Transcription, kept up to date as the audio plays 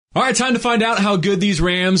All right, time to find out how good these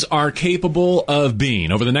Rams are capable of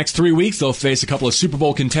being. Over the next 3 weeks, they'll face a couple of Super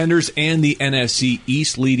Bowl contenders and the NFC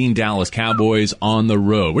East leading Dallas Cowboys on the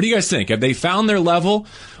road. What do you guys think? Have they found their level,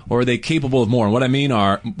 or are they capable of more? And what I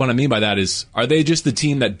mean by that is, are they just the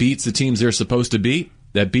team that beats the teams they're supposed to beat,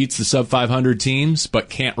 that beats the sub-500 teams, but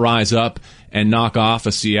can't rise up and knock off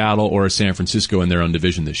a Seattle or a San Francisco in their own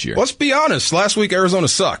division this year? Let's be honest. Last week, Arizona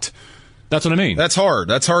sucked. That's what I mean. That's hard.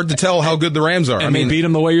 That's hard to tell how good the Rams are. And they beat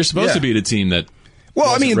them the way you're supposed to beat a team that. Well,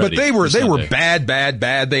 I mean, but they were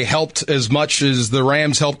bad. They helped as much as the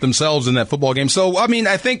Rams helped themselves in that football game. So, I mean,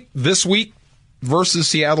 I think this week versus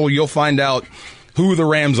Seattle, you'll find out who the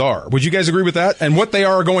Rams are. Would you guys agree with that? And what they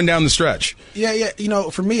are going down the stretch? Yeah. You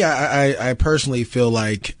know, for me, I personally feel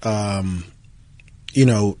like, you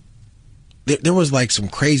know, there was like some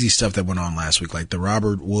crazy stuff that went on last week, like the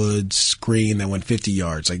Robert Woods screen that went 50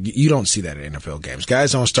 yards. Like, you don't see that in NFL games.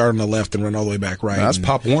 Guys don't start on the left and run all the way back right. That's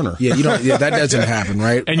Pop Warner. Yeah, you don't. Yeah, that doesn't happen,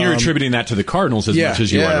 right? And you're attributing that to the Cardinals as much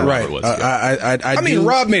as you are to Robert Woods. I mean,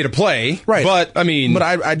 Rob made a play, right? But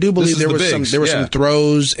I do believe there were some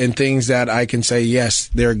throws and things that I can say, yes,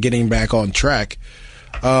 they're getting back on track.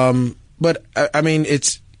 But I mean,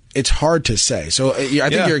 it's hard to say. So I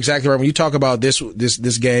think you're exactly right. When you talk about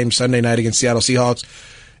this game Sunday night against Seattle Seahawks,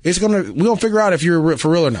 we're gonna figure out if you're for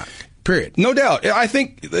real or not. Period. No doubt. I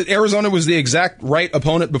think that Arizona was the exact right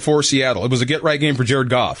opponent before Seattle. It was a get-right game for Jared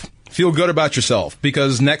Goff. Feel good about yourself,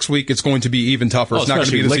 because next week it's going to be even tougher. Well, it's not going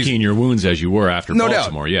to be the licking season. Your wounds as you were after no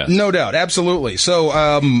Baltimore. Doubt. Yes, no doubt, absolutely. So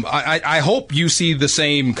I hope you see the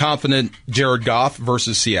same confident Jared Goff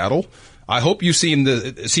versus Seattle. I hope you see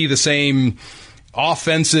the same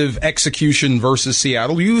offensive execution versus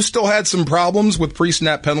Seattle. You still had some problems with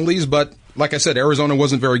pre-snap penalties, but like I said, Arizona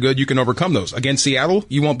wasn't very good. You can overcome those. Against Seattle,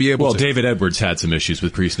 you won't be able to. Well, David Edwards had some issues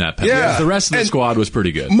with pre-snap penalties. Yeah. The rest of the squad was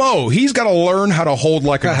pretty good. Mo, he's got to learn how to hold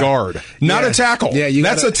like a guard, not a tackle. Yeah,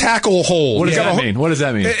 that's a tackle hold. What does that mean? What does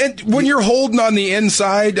that mean? And when you're holding on the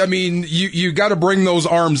inside, I mean, you got to bring those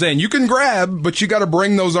arms in. You can grab, but you got to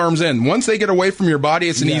bring those arms in. Once they get away from your body,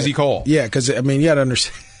 it's an easy call. Yeah, because, I mean, you got to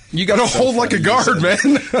understand. You got to hold like a guard, man.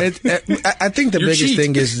 I think the biggest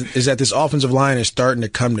thing is that this offensive line is starting to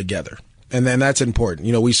come together, and then that's important.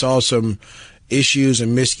 You know, we saw some issues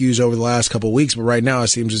and miscues over the last couple of weeks, but right now it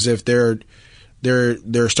seems as if they're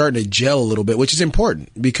starting to gel a little bit, which is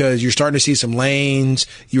important because you're starting to see some lanes.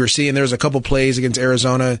 You were seeing there was a couple plays against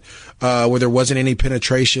Arizona where there wasn't any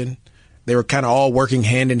penetration. They were kind of all working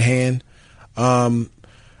hand in hand.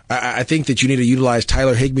 I think that you need to utilize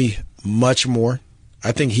Tyler Higbee much more.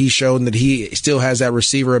 I think he's shown that he still has that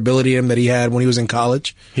receiver ability in him that he had when he was in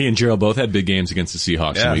college. He and Gerald both had big games against the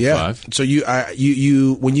Seahawks in Week 5. So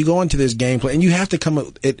you when you go into this game plan, and you have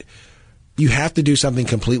to you have to do something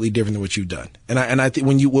completely different than what you've done. And I think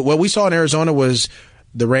what we saw in Arizona was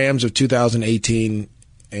the Rams of 2018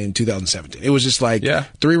 and 2017. It was just like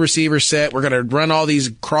 3 receivers set. We're going to run all these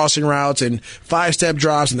crossing routes and 5-step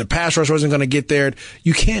drops, and the pass rush wasn't going to get there.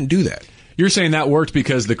 You can't do that. You're saying that worked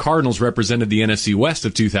because the Cardinals represented the NFC West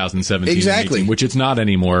of 2017, exactly, which it's not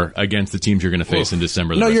anymore against the teams you're going to face in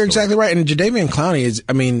December. No, you're exactly right. And Jadeveon Clowney is,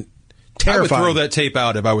 I mean, terrifying. I would throw that tape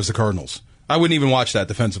out if I was the Cardinals. I wouldn't even watch that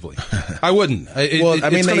defensively. I wouldn't.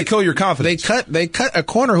 It's going to kill your confidence. They cut a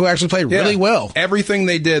corner who actually played really well. Everything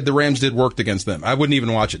they did, the Rams did worked against them. I wouldn't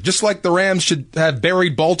even watch it. Just like the Rams should have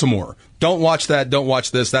buried Baltimore. Don't watch that. Don't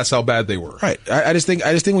watch this. That's how bad they were. Right. I just think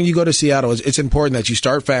when you go to Seattle, it's important that you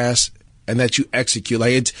start fast and that you execute.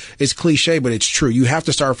 Like it's cliche, but it's true. You have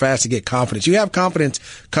to start fast to get confidence. You have confidence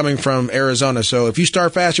coming from Arizona. So if you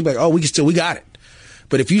start fast, you'll be like, oh, we got it.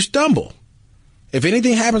 But if you stumble, if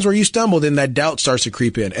anything happens where you stumble, then that doubt starts to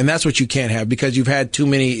creep in. And that's what you can't have because you've had too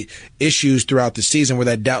many issues throughout the season where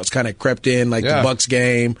that doubt's kind of crept in, like the Bucs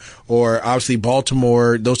game or obviously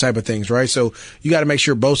Baltimore, those type of things, right? So you got to make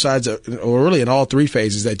sure both sides, or really in all 3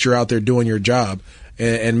 phases, that you're out there doing your job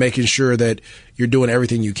and making sure that you're doing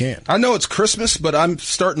everything you can. I know it's Christmas, but I'm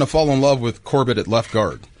starting to fall in love with Corbett at left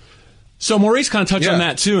guard. So Maurice kind of touched on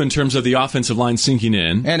that, too, in terms of the offensive line sinking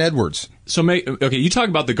in. And Edwards. So, you talk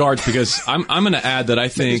about the guards because I'm going to add that I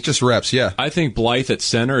think... It's just reps, I think Blythe at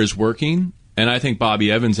center is working, and I think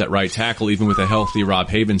Bobby Evans at right tackle, even with a healthy Rob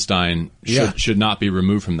Havenstein, should not be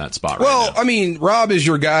removed from that spot right now. Well, I mean, Rob is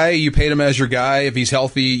your guy. You paid him as your guy. If he's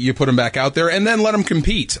healthy, you put him back out there, and then let him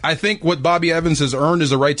compete. I think what Bobby Evans has earned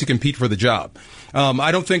is a right to compete for the job.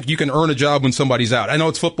 I don't think you can earn a job when somebody's out. I know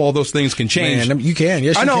it's football; those things can change. Man, you can.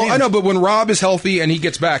 Yes, I know. You can. I know. But when Rob is healthy and he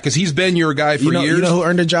gets back, because he's been your guy for years. You know who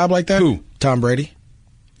earned a job like that? Who? Tom Brady.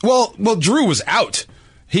 Well, Drew was out.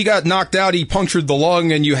 he got knocked out, he punctured the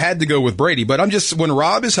lung, and you had to go with Brady. But when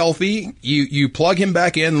Rob is healthy, you plug him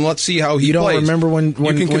back in and let's see how he plays. You don't remember when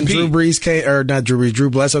Drew Brees came, or not Drew Brees, Drew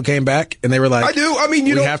Bledsoe came back, and they were like, I do. I mean,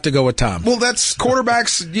 we have to go with Tom. Well, that's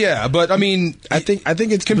quarterbacks, yeah. But I mean, I think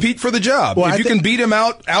it's compete for the job. Well, if you can beat him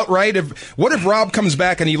outright, what if Rob comes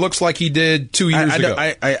back and he looks like he did 2 years ago?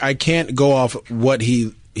 I can't go off what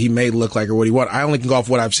he may look like or what he wants. I only can go off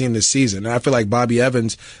what I've seen this season. And I feel like Bobby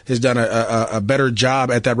Evans has done a better job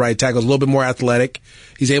at that right tackle. He's a little bit more athletic.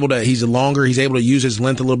 He's longer. He's able to use his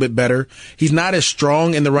length a little bit better. He's not as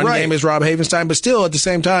strong in the run game as Rob Havenstein, but still at the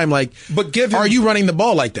same time, are you running the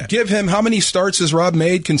ball like that? Give him, how many starts has Rob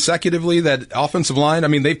made consecutively, that offensive line? I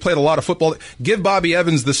mean, they've played a lot of football. Give Bobby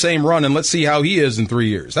Evans the same run and let's see how he is in 3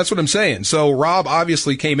 years. That's what I'm saying. So Rob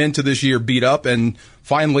obviously came into this year beat up, and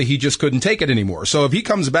finally he just couldn't take it anymore. So if he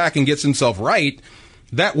comes back and gets himself right,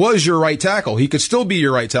 that was your right tackle. He could still be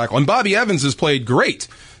your right tackle. And Bobby Evans has played great.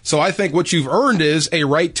 So I think what you've earned is a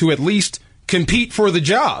right to at least compete for the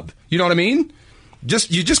job. You know what I mean?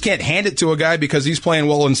 You just can't hand it to a guy because he's playing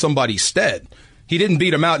well in somebody's stead. He didn't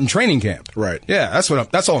beat him out in training camp. Right. Yeah,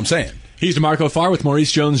 that's all I'm saying. He's DeMarco Farr with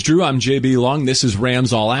Maurice Jones-Drew. I'm JB Long. This is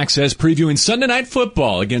Rams All Access, previewing Sunday Night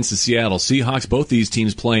Football against the Seattle Seahawks. Both these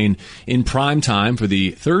teams playing in prime time for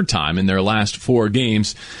the third time in their last 4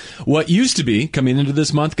 games. What used to be, coming into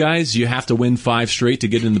this month, guys, you have to win 5 straight to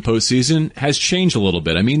get in the postseason, has changed a little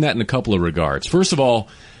bit. I mean that in a couple of regards. First of all,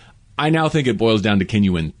 I now think it boils down to, can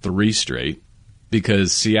you win 3 straight?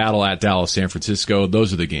 Because Seattle at Dallas, San Francisco,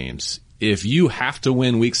 those are the games. If you have to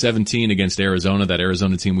win Week 17 against Arizona, that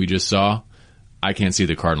Arizona team we just saw, I can't see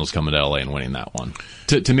the Cardinals coming to LA and winning that one.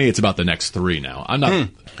 To me, it's about the next 3 now. I'm not.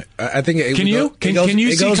 I think. Can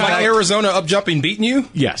you see Arizona up jumping beating you?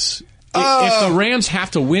 Yes. If the Rams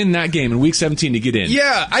have to win that game in Week 17 to get in,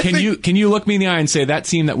 can you look me in the eye and say that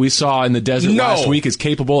team that we saw in the desert last week is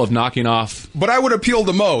capable of knocking off? But I would appeal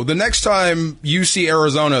to Mo. The next time you see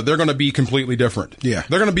Arizona, they're going to be completely different. Yeah.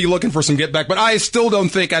 They're going to be looking for some get back. But I still don't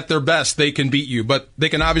think at their best they can beat you. But they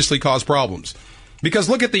can obviously cause problems. Because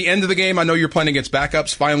look at the end of the game. I know you're playing against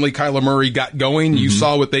backups. Finally, Kyler Murray got going. Mm-hmm. You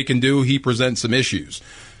saw what they can do. He presents some issues.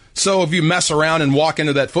 So if you mess around and walk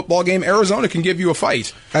into that football game, Arizona can give you a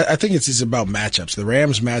fight. I think it's just about matchups. The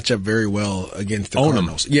Rams match up very well against the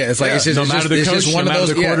Cardinals. Yeah, it's like it's just one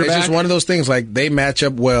of those things. Like, they match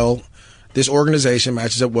up well. This organization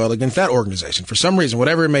matches up well against that organization for some reason,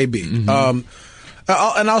 whatever it may be. Mm-hmm.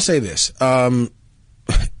 I'll say this: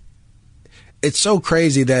 it's so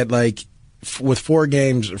crazy that with 4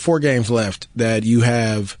 games left, that you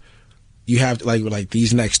have like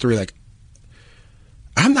these next 3.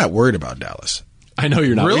 I'm not worried about Dallas. I know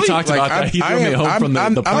you're not. Really? We talked about that. He threw me home from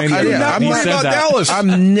the plane. I'm not worried about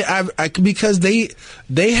Dallas. Because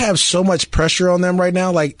they have so much pressure on them right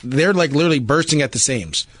now. Like, they're literally bursting at the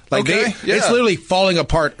seams. It's literally falling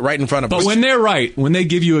apart right in front of us. But when they're right, when they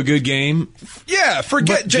give you a good game,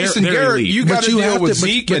 forget Jason Garrett. You got to deal with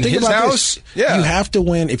Zeke and his house. Yeah, you have to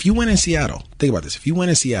win. If you win in Seattle, think about this. If you win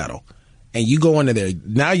in Seattle and you go into there,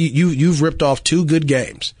 now you've ripped off 2 good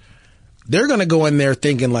games. They're going to go in there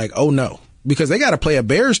thinking oh no, because they got to play a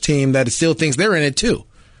Bears team that still thinks they're in it too.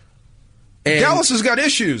 And Dallas has got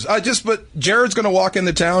issues. But Jared's going to walk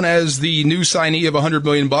into town as the new signee of $100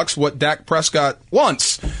 million, what Dak Prescott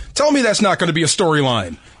wants. Tell me that's not going to be a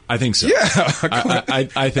storyline. I think so. Yeah, I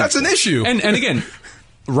think that's an issue. And again,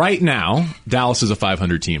 right now Dallas is a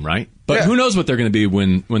 500 team, right? But who knows what they're going to be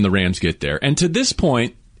when the Rams get there? And to this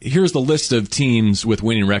point, here's the list of teams with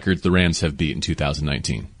winning records the Rams have beat in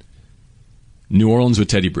 2019. New Orleans with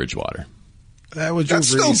Teddy Bridgewater. That's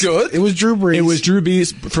still good. It was Drew Brees. It was Drew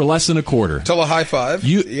Brees for less than a quarter. Till a high five.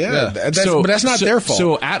 But that's not their fault.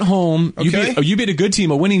 So at home, you beat a good team,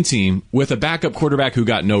 a winning team, with a backup quarterback who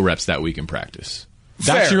got no reps that week in practice.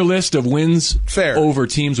 That's your list of wins over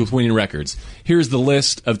teams with winning records. Here's the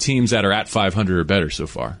list of teams that are at 500 or better so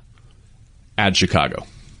far. Add Chicago.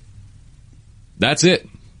 That's it.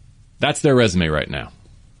 That's their resume right now.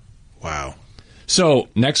 Wow. So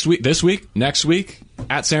next week,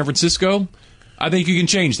 at San Francisco, I think you can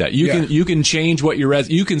change that. You can change what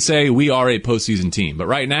you can say we are a postseason team. But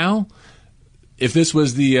right now, if this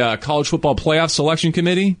was the college football playoff selection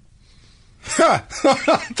committee,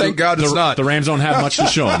 thank God it's not. The Rams don't have much to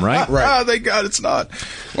show them, right? Right. Thank God it's not.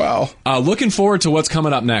 Wow. Looking forward to what's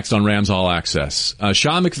coming up next on Rams All Access.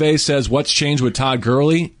 Sean McVay says, what's changed with Todd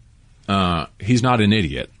Gurley? He's not an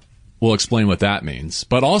idiot. We'll explain what that means.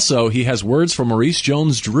 But also, he has words from Maurice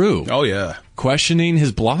Jones-Drew. Oh, yeah. Questioning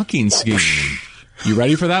his blocking scheme. You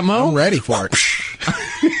ready for that, Mo? I'm ready for it.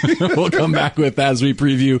 We'll come back with that as we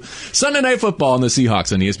preview Sunday Night Football on the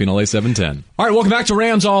Seahawks on ESPN LA 710. All right, welcome back to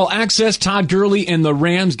Rams All Access. Todd Gurley and the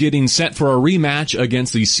Rams getting set for a rematch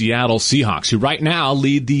against the Seattle Seahawks, who right now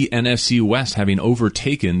lead the NFC West, having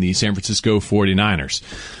overtaken the San Francisco 49ers.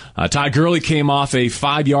 Todd Gurley came off a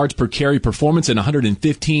 5 yards per carry performance and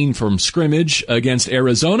 115 from scrimmage against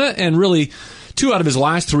Arizona, and really 2 out of his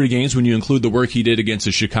last 3 games, when you include the work he did against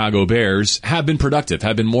the Chicago Bears, have been productive,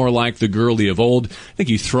 have been more like the Gurley of old. I think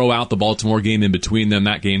you throw out the Baltimore game in between them.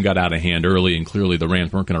 That game got out of hand early, and clearly the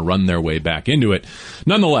Rams weren't going to run their way back into it.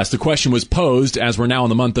 Nonetheless, the question was posed, as we're now in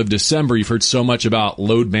the month of December. You've heard so much about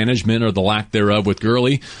load management or the lack thereof with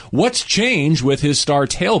Gurley. What's changed with his star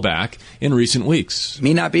tailback in recent weeks?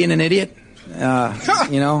 Me not being an idiot?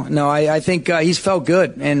 I think he's felt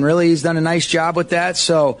good, and really he's done a nice job with that.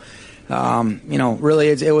 So, really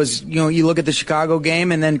it was, you look at the Chicago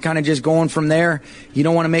game and then kind of just going from there. You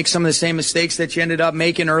don't want to make some of the same mistakes that you ended up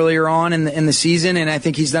making earlier on in the season, and I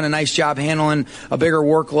think he's done a nice job handling a bigger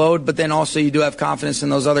workload, but then also you do have confidence in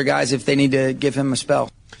those other guys if they need to give him a spell.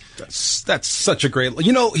 That's such a great,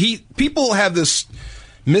 people have this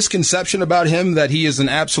misconception about him that he is an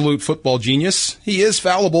absolute football genius. He is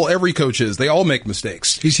fallible. Every coach is. They all make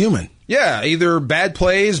mistakes. He's human. Yeah, either bad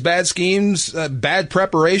plays, bad schemes, bad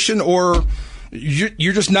preparation, or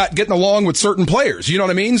you're just not getting along with certain players. You know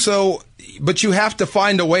what I mean? So, but you have to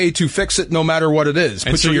find a way to fix it no matter what it is.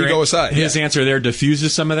 And put your ego aside. His answer there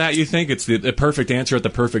diffuses some of that, you think? It's the perfect answer at the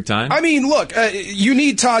perfect time? I mean, look, you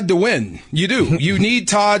need Todd to win. You do. You need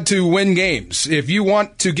Todd to win games. If you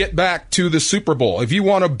want to get back to the Super Bowl, if you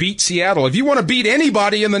want to beat Seattle, if you want to beat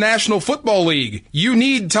anybody in the National Football League, you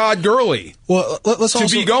need Todd Gurley. Well, let's also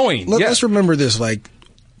be going. Let's remember this, like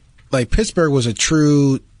Pittsburgh was a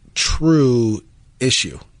true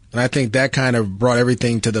issue. And I think that kind of brought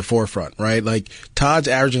everything to the forefront, right? Like, Todd's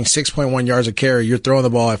averaging 6.1 yards a carry. You're throwing the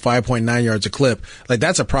ball at 5.9 yards a clip. Like,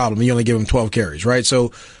 that's a problem. You only give him 12 carries, right?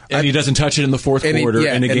 So, and he doesn't touch it in the fourth quarter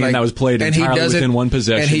in a game that was played entirely within one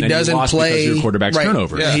possession. And he doesn't play because of your quarterback's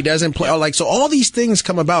turnover. Yeah. He doesn't play. So all these things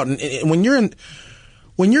come about, and when you're in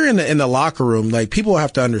the locker room, like, people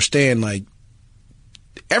have to understand, like,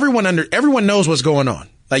 everyone knows what's going on.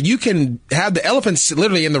 Like, you can have the elephants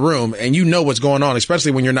literally in the room and you know what's going on,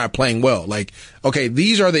 especially when you're not playing well. Like, okay,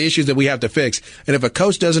 these are the issues that we have to fix. And if a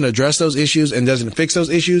coach doesn't address those issues and doesn't fix those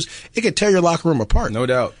issues, it could tear your locker room apart. No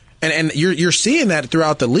doubt. And you're seeing that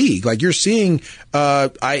throughout the league. Like, you're seeing,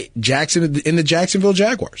 Jackson in the Jacksonville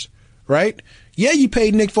Jaguars, right? Yeah, you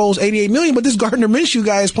paid Nick Foles $88 million, but this Gardner Minshew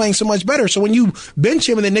guy is playing so much better. So when you bench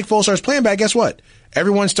him and then Nick Foles starts playing back, guess what?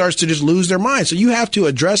 Everyone starts to just lose their mind. So you have to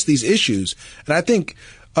address these issues. And I think,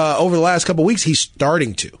 over the last couple of weeks, he's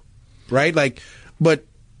starting to, right? Well,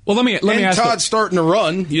 let me ask. Todd's starting to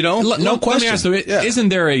run, no question. Let me ask, isn't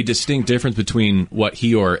there a distinct difference between what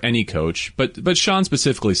he or any coach, but Sean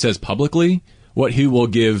specifically says publicly, what he will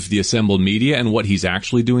give the assembled media and what he's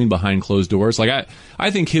actually doing behind closed doors? Like, I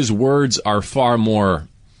think his words are far more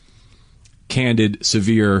candid,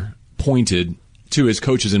 severe, pointed to his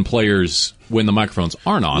coaches and players when the microphones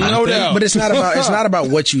aren't on. No doubt. But it's not about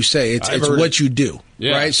what you say. It's what you do.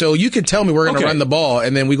 Yeah. Right? So you can tell me we're going to run the ball,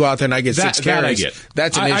 and then we go out there and I get 6 carries. That I get.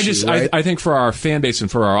 That's an issue, right? I think for our fan base and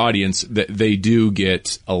for our audience, that they do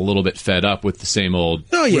get a little bit fed up with the same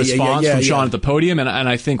old response from Sean at the podium, and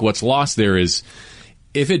I think what's lost there is,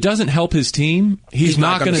 if it doesn't help his team, he's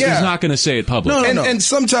not going to say it publicly. No. And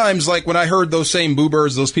sometimes, like when I heard those same boo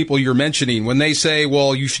birds, those people you're mentioning, when they say,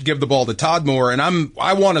 well, you should give the ball to Todd more, and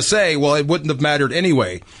I want to say, well, it wouldn't have mattered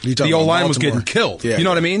anyway. The O-line was getting killed. Yeah. You know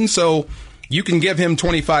what I mean? So you can give him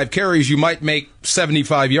 25 carries, you might make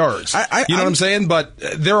 75 yards. You know what I'm saying? But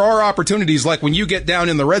there are opportunities, like when you get down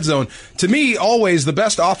in the red zone. To me, always the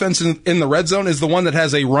best offense in the red zone is the one that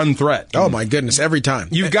has a run threat. Oh, my goodness, every time.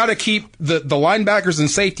 You've got to keep the linebackers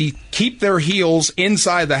and safety, keep their heels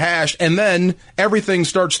inside the hash, and then everything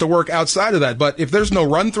starts to work outside of that. But if there's no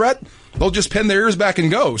run threat, they'll just pin their ears back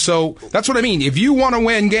and go. So that's what I mean. If you want to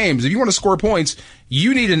win games, if you want to score points,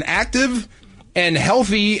 you need an active and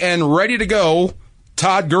healthy and ready to go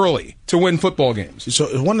Todd Gurley to win football games.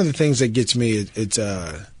 So one of the things that gets me,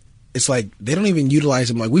 it's like they don't even utilize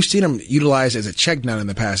him. Like, we've seen him utilized as a check down in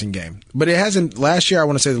the passing game, but it hasn't. Last year, I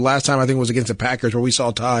want to say the last time I think was against the Packers, where we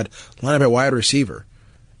saw Todd line up at wide receiver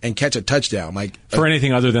and catch a touchdown. Like, for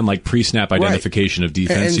anything other than like pre-snap identification of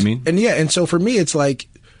defense, you mean? And so for me, it's like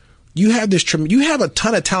you have a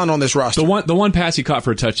ton of talent on this roster. The one pass he caught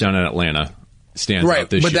for a touchdown in Atlanta stands out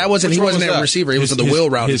this year. But he wasn't a receiver. He was the wheel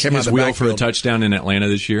route. He came out of the wheel backfield for a touchdown in Atlanta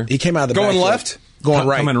this year. He came out of the going backfield. left, going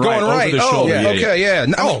right, coming right, over the shoulder. Yeah, okay,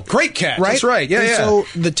 yeah. Great catch. Right? That's right. Yeah, and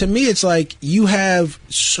so to me, it's like you have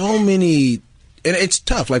so many and it's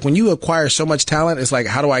tough. Like when you acquire so much talent, it's like,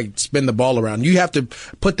 how do I spin the ball around? You have to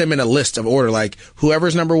put them in a list of order. Like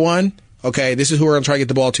whoever's number one, okay, this is who we're going to try to get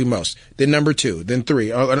the ball to most. Then number 2, then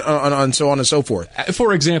 3, and so on and so forth.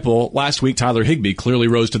 For example, last week Tyler Higbee clearly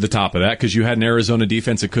rose to the top of that because you had an Arizona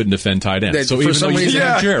defense that couldn't defend tight ends. So even though you didn't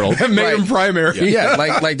have Gerald, made him primary. Yeah,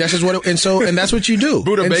 like that's just what. And that's what you do.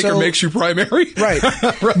 Buda Baker makes you primary, right?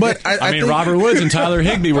 But I mean, think Robert Woods and Tyler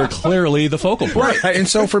Higbee were clearly the focal point. Right. And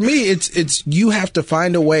so for me, it's you have to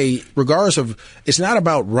find a way, regardless of. It's not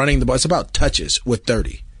about running the ball. It's about touches with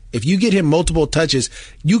 30. If you get him multiple touches,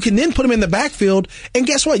 you can then put him in the backfield, and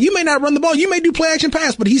guess what? You may not run the ball. You may do play action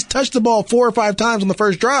pass, but he's touched the ball 4 or 5 times on the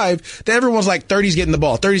first drive that everyone's like, 30's getting the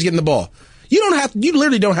ball, 30's getting the ball. You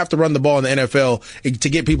literally don't have to run the ball in the NFL to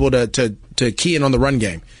get people to key in on the run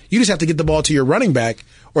game. You just have to get the ball to your running back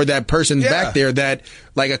or that person back there that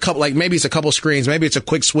maybe it's a couple screens, maybe it's a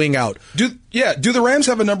quick swing out. Do the Rams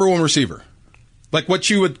have a number 1 receiver? Like what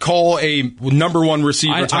you would call a number 1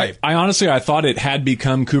 receiver type. I honestly thought it had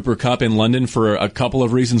become Cooper Kupp in London for a couple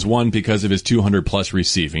of reasons. 1, because of his 200-plus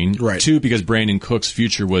receiving. Right. 2, because Brandon Cook's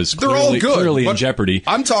future was clearly in jeopardy.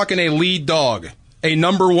 I'm talking a lead dog, a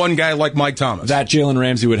number 1 guy like Mike Thomas. That Jalen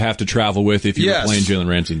Ramsey would have to travel with if you were playing Jalen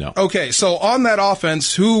Ramsey, no. Okay, so on that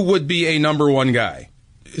offense, who would be a number 1 guy?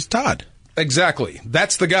 It's Todd. Exactly.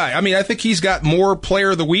 That's the guy. I mean, I think he's got more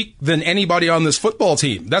player of the week than anybody on this football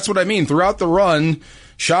team. That's what I mean. Throughout the run,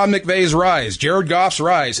 Sean McVay's rise, Jared Goff's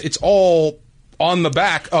rise, it's all on the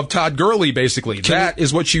back of Todd Gurley, basically. That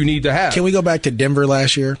is what you need to have. Can we go back to Denver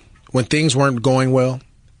last year when things weren't going well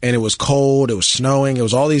and it was cold, it was snowing, it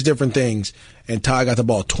was all these different things, and Todd got the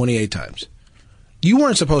ball 28 times? You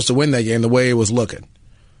weren't supposed to win that game the way it was looking.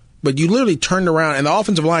 But you literally turned around, and the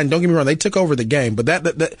offensive line, don't get me wrong, they took over the game, but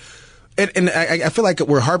And I feel like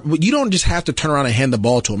we're hard. You don't just have to turn around and hand the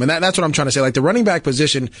ball to him. And that's what I'm trying to say. Like the running back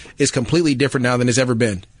position is completely different now than it's ever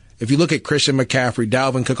been. If you look at Christian McCaffrey,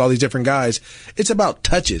 Dalvin Cook, all these different guys, it's about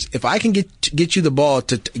touches. If I can get you the ball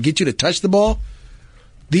to get you to touch the ball,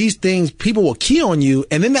 these things, people will key on you,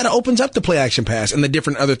 and then that opens up the play action pass and the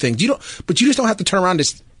different other things. But you just don't have to turn around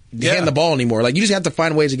and hand the ball anymore. Like you just have to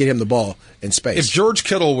find ways to get him the ball in space. If George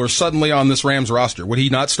Kittle were suddenly on this Rams roster, would he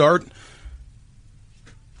not start?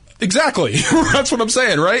 Exactly. That's what I'm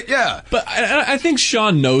saying, right? Yeah. But I think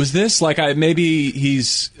Sean knows this. Like, maybe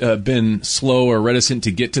he's been slow or reticent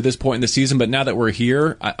to get to this point in the season, but now that we're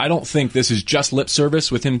here, I don't think this is just lip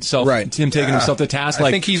service with himself, him taking himself to task.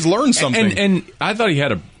 I think he's learned something. And I thought he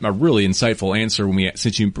had a really insightful answer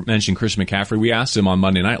since you mentioned Christian McCaffrey. We asked him on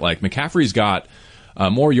Monday night, like, McCaffrey's got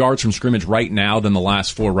more yards from scrimmage right now than the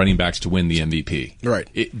last 4 running backs to win the MVP.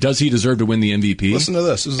 Right. Does he deserve to win the MVP? Listen to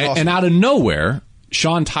this. This is awesome. And out of nowhere,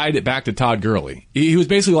 Sean tied it back to Todd Gurley. He was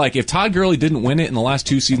basically like, if Todd Gurley didn't win it in the last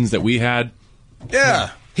 2 seasons that we had.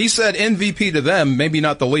 Yeah. He said MVP to them, maybe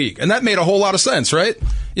not the league. And that made a whole lot of sense, right?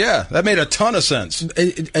 Yeah, that made a ton of sense.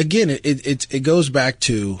 It goes back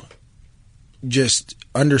to just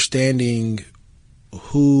understanding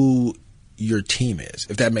who your team is,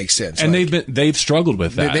 if that makes sense. And they've struggled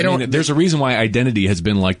with that. There's a reason why identity has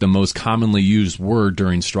been like the most commonly used word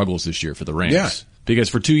during struggles this year for the Rams. Yeah. Because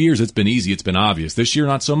for 2 years, it's been easy. It's been obvious. This year,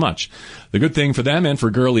 not so much. The good thing for them and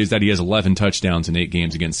for Gurley is that he has 11 touchdowns in 8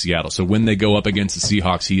 games against Seattle. So when they go up against the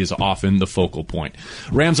Seahawks, he is often the focal point.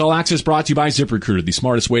 Rams All Access brought to you by ZipRecruiter, the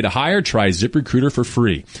smartest way to hire. Try ZipRecruiter for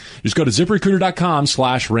free. Just go to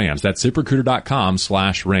ZipRecruiter.com/Rams. That's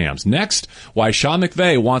ZipRecruiter.com/Rams. Next, why Sean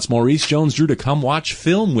McVay wants Maurice Jones-Drew to come watch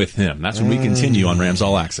film with him. That's when we continue on Rams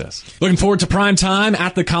All Access. Looking forward to prime time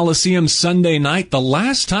at the Coliseum Sunday night. The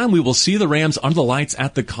last time we will see the Rams under the lights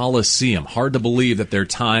at the Coliseum. Hard to believe that their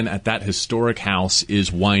time at that historic house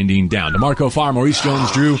is winding down. DeMarco Farr, Maurice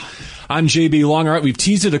Jones-Drew. I'm JB Long. All right, we've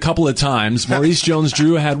teased it a couple of times. Maurice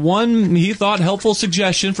Jones-Drew had one, he thought, helpful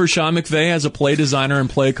suggestion for Sean McVay as a play designer and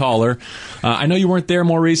play caller. I know you weren't there,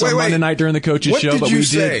 Maurice, on Monday night during the coaches show, but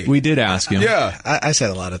we did ask him. Yeah, I said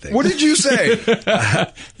a lot of things. What did you say?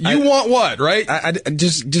 You want what, right? I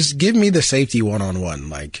just give me the safety one-on-one,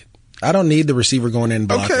 like. I don't need the receiver going in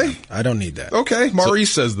blocking. Okay. I don't need that. Okay. Maurice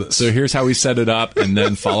says this. So here's how we set it up, and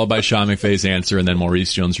then followed by Sean McVay's answer, and then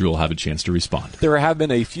Maurice Jones-Drew will have a chance to respond. There have been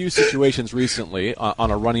a few situations recently on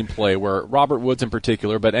a running play where Robert Woods in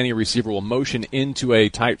particular, but any receiver will motion into a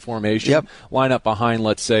tight formation, line up behind,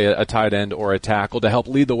 let's say, a tight end or a tackle to help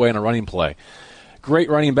lead the way in a running play. Great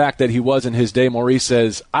running back that he was in his day, Maurice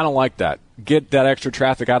says, I don't like that. Get that extra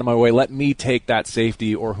traffic out of my way. Let me take that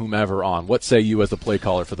safety or whomever on. What say you as the play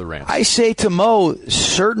caller for the Rams? I say to Mo,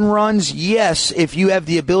 certain runs, yes, if you have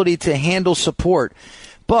the ability to handle support.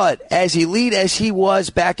 But as elite as he was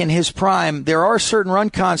back in his prime, there are certain run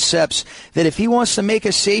concepts that if he wants to make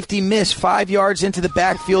a safety miss 5 yards into the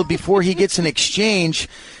backfield before he gets an exchange,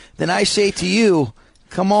 then I say to you,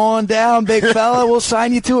 come on down, big fella. We'll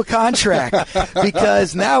sign you to a contract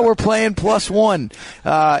because now we're playing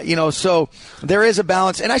 +1. So there is a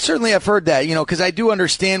balance. And I certainly have heard that, because I do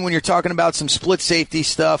understand when you're talking about some split safety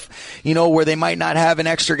stuff, where they might not have an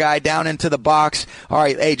extra guy down into the box. All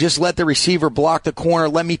right, hey, just let the receiver block the corner.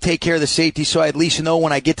 Let me take care of the safety so I at least know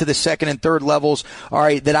when I get to the second and third levels, all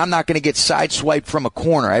right, that I'm not going to get sideswiped from a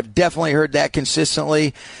corner. I've definitely heard that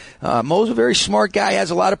consistently. Mo's a very smart guy,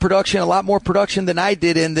 has a lot of production, a lot more production than I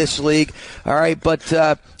did in this league. All right, but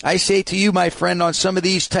I say to you, my friend, on some of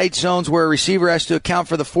these tight zones where a receiver has to account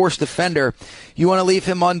for the forced defender, you want to leave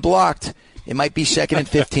him unblocked, it might be 2nd and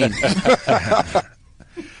 15.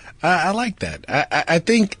 I like that. I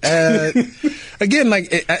think again,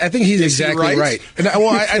 I think he's exactly right. And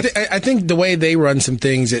I think the way they run some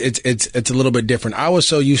things, it's a little bit different. I was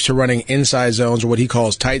so used to running inside zones, or what he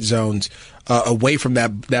calls tight zones, away from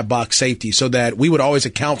that box safety, so that we would always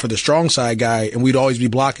account for the strong side guy, and we'd always be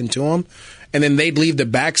blocking to him, and then they'd leave the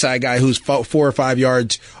backside guy who's 4 or 5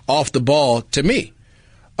 yards off the ball to me.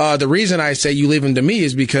 The reason I say you leave him to me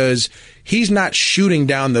is because he's not shooting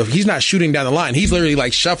down the line. He's literally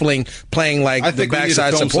like shuffling, playing like the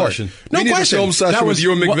backside support. No question. Film session with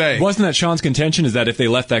you and McVay. Wasn't that Sean's contention? Is that if they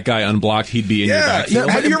left that guy unblocked, he'd be in your backfield?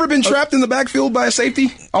 Have you ever been trapped in the backfield by a safety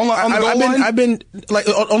on the goal line? I've been like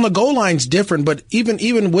on the goal line's different, but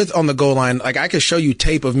even with on the goal line, like I could show you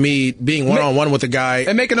tape of me being one-on-one with a guy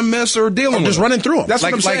and making a miss or dealing with just running through him. That's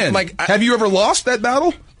what I'm saying. Have you ever lost that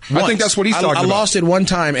battle? Once. I think that's what he's talking about. I lost it one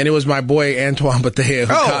time, and it was my boy Antoine Bethea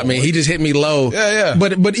who caught me. He just hit me low. Yeah.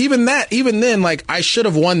 But even then, like I should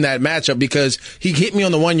have won that matchup because he hit me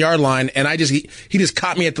on the 1 yard line, and he just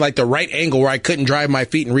caught me at like the right angle where I couldn't drive my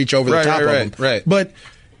feet and reach over the top of him. Right. But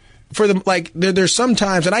for them, like there's some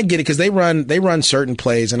times, and I get it because they run certain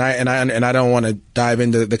plays, and I don't want to dive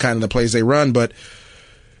into the kind of the plays they run, but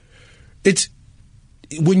it's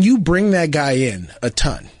when you bring that guy in a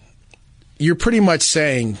ton, you're pretty much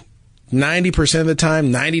saying 90% of the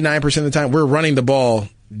time, 99% of the time, we're running the ball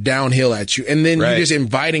downhill at you. And then you're just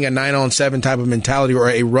inviting a 9-on-7 type of mentality or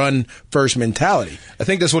a run-first mentality. I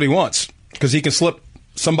think that's what he wants because he can slip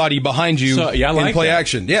somebody behind you in play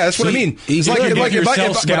action. Yeah, that's what I mean.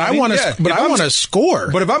 But I want to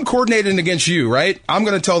score. But if I'm coordinating against you, right, I'm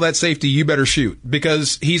going to tell that safety you better shoot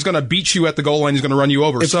because he's going to beat you at the goal line. He's going to run you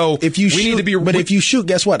over. If you shoot,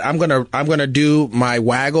 guess what? I'm going to do my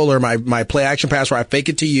waggle or my play action pass where I fake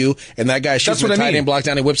it to you, and that guy shoots my tight end, blocks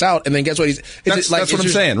down, and whips out, and then guess what? That's what I'm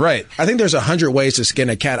saying, right? I think there's 100 ways to skin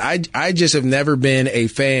a cat. I just have never been a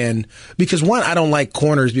fan because one, I don't like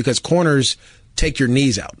corners because corners take your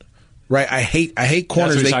knees out, right? I hate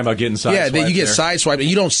corners. That's what you're talking about getting sideswiped. Yeah, you get sideswiped and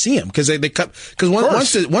you don't see them because they cut. Because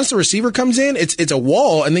once the receiver comes in, it's a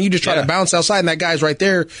wall, and then you just try to bounce outside, and that guy's right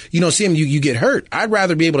there. You don't see him, you get hurt. I'd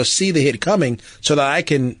rather be able to see the hit coming so that I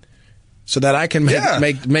can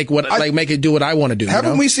make it do what I want to do.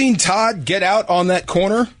 Haven't we seen Todd get out on that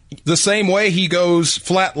corner the same way? He goes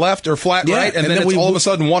flat left or flat right, and then it's all of a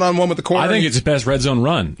sudden one-on-one with the corner. I think it's his best red zone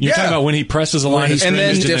run. You're talking about when he presses a line of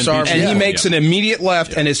scrimmage and he makes an immediate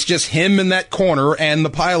left, and it's just him in that corner and the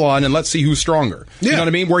pylon, and let's see who's stronger. You know what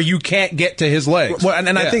I mean? Where you can't get to his legs. Well,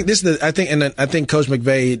 and I think I think Coach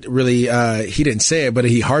McVay really he didn't say it, but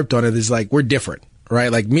he harped on it. Is like we're different. Right,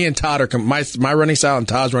 like me and Todd are my running style and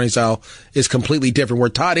Todd's running style is completely different. Where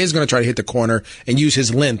Todd is going to try to hit the corner and use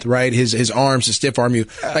his length, right, his arms to stiff arm you.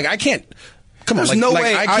 Like I can't. Come on,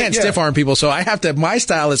 I can't stiff arm people, so I have to. My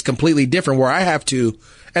style is completely different. Where I have to,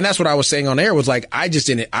 and that's what I was saying on air was like I just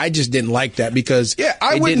didn't like that because it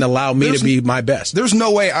didn't allow me to be my best. There's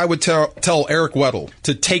no way I would tell Eric Weddle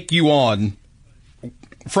to take you on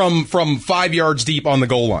from 5 yards deep on the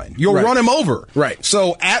goal line. You'll run him over. Right.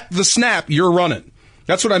 So at the snap, you're running.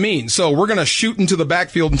 That's what I mean. So we're going to shoot into the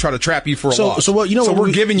backfield and try to trap you for a loss. So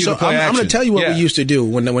we're giving you the play action. I'm going to tell you what we used to do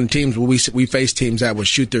when we faced teams that would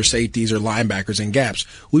shoot their safeties or linebackers in gaps.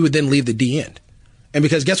 We would then leave the D end, and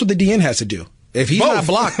because guess what the D end has to do? If he's not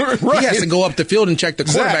blocked, he has to go up the field and check the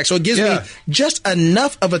quarterback. So it gives me just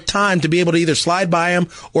enough of a time to be able to either slide by him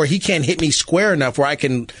or he can't hit me square enough where I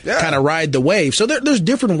can kind of ride the wave. So there's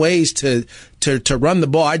different ways to run the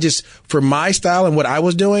ball. For my style and what I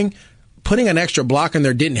was doing, putting an extra block in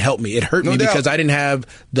there didn't help me. It hurt me because I didn't have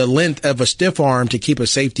the length of a stiff arm to keep a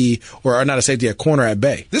safety, or not a safety, a corner at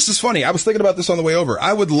bay. This is funny. I was thinking about this on the way over.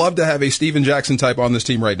 I would love to have a Steven Jackson type on this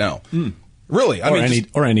team right now. Really?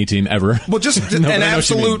 Or any team ever. Well, just an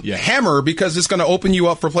absolute hammer, because it's going to open you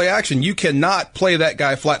up for play action. You cannot play that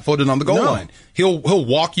guy flat-footed on the goal line. He'll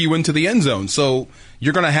walk you into the end zone. So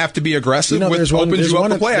you're going to have to be aggressive, which opens you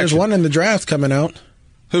up for play action. There's one in the draft coming out.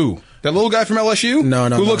 Who? That little guy from LSU? No.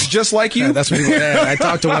 Who looks just like you? That's what I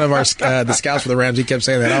talked to one of our the scouts for the Rams. He kept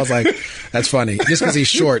saying that. I was like, that's funny. Just because he's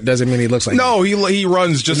short doesn't mean he looks like you. No, he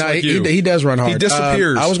runs just like you. He does run hard. He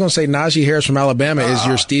disappears. I was going to say Najee Harris from Alabama is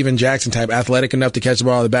your Steven Jackson type, athletic enough to catch the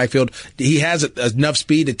ball out of the backfield. He has enough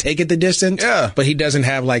speed to take it the distance, but he doesn't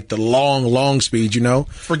have like the long speed,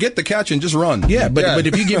 Forget the catch and just run. Yeah, but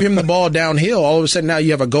if you give him the ball downhill, all of a sudden now you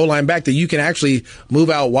have a goal line back that you can actually move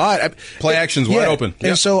out wide. Play action's wide open.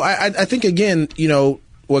 And so I think, again,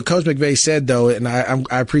 what Coach McVay said, though, and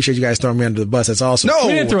I appreciate you guys throwing me under the bus. That's awesome. No,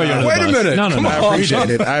 we didn't throw you under the bus. Wait a minute. No. I appreciate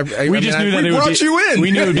it. We just knew that it would be. You in.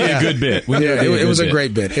 We knew it would be a good bit. It was a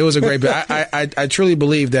great bit. It was a great bit. I truly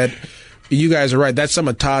believe that you guys are right. That's some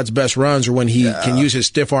of Todd's best runs, or when he can use his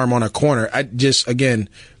stiff arm on a corner. Again,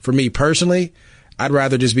 for me personally, I'd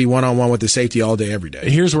rather just be one-on-one with the safety all day, every day.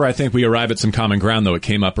 Here's where I think we arrive at some common ground, though. It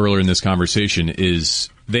came up earlier in this conversation, is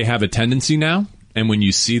they have a tendency now, and when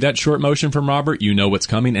you see that short motion from Robert, you know what's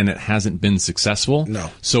coming, and it hasn't been successful. No.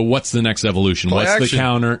 So what's the next evolution? What's the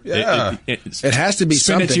counter? Yeah. It has to be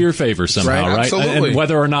spin something. it to your favor somehow, right? Absolutely. And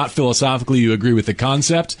whether or not philosophically you agree with the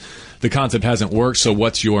concept hasn't worked, so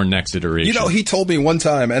what's your next iteration? He told me one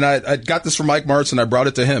time, and I got this from Mike Martz, and I brought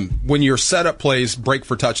it to him. When your setup plays break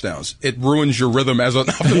for touchdowns, it ruins your rhythm as an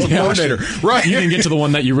offensive coordinator. Right. You didn't get to the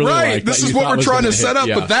one that you really liked. This is what we're trying to set up,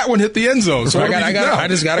 but that one hit the end zone. So I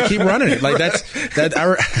just got to keep running it. Like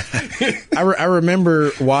I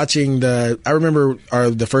remember watching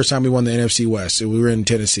the first time we won the NFC West. So we were in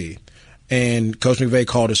Tennessee, and Coach McVay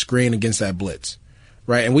called a screen against that blitz.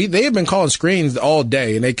 Right, and they have been calling screens all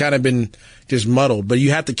day, and they kind of been just muddled. But you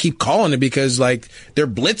have to keep calling it because they're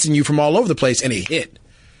blitzing you from all over the place, and it hit.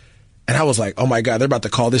 And I was like, oh my God, they're about to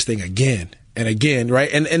call this thing again and again,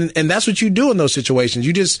 right? And that's what you do in those situations.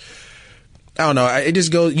 You just, I don't know,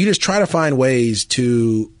 you just try to find ways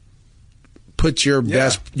to put your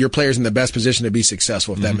players in the best position to be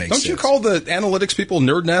successful, if that makes sense. Don't you call the analytics people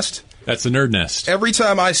nerd nest? That's the nerd nest. Every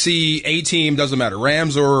time I see a team, doesn't matter,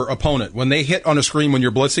 Rams or opponent, when they hit on a screen when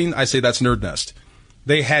you're blitzing, I say that's nerd nest.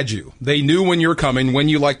 They had you. They knew when you're coming, when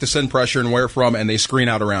you like to send pressure and where from, and they screen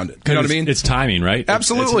out around it. You know what I mean? It's timing, right?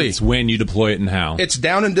 Absolutely. It's when you deploy it and how. It's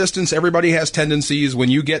down and distance. Everybody has tendencies. When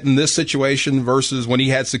you get in this situation versus when he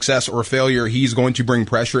had success or failure, he's going to bring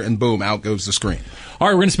pressure, and boom, out goes the screen. All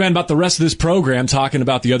right, we're going to spend about the rest of this program talking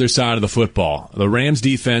about the other side of the football. The Rams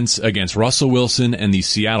defense against Russell Wilson and the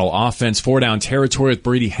Seattle offense. 4-down territory with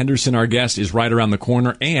Brady Henderson, our guest, is right around the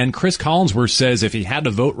corner. And Chris Collinsworth says if he had to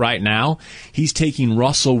vote right now, he's taking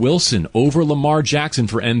Russell Wilson over Lamar Jackson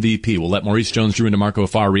for MVP. We'll let Maurice Jones-Drew and DeMarco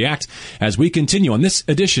Farr react as we continue on this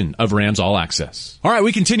edition of Rams All Access. All right,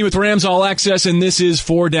 we continue with Rams All Access, and this is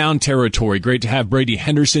 4-down territory. Great to have Brady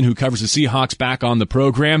Henderson, who covers the Seahawks, back on the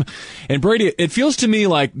program. And Brady, it feels to me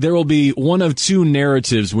like there will be one of two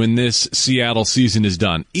narratives when this Seattle season is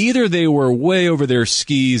done. Either they were way over their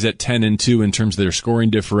skis at 10-2 in terms of their scoring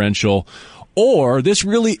differential, or this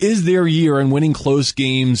really is their year and winning close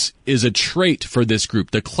games is a trait for this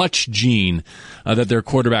group, the clutch gene that their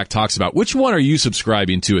quarterback talks about. Which one are you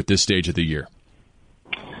subscribing to at this stage of the year?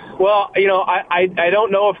 Well, I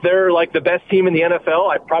don't know if they're like the best team in the NFL.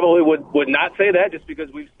 I probably would not say that just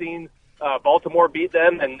because we've seen Baltimore beat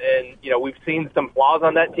them, and we've seen some flaws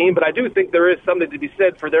on that team. But I do think there is something to be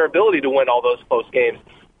said for their ability to win all those close games.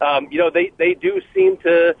 They do seem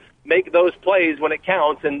to make those plays when it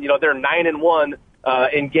counts, and they're 9-1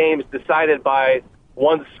 in games decided by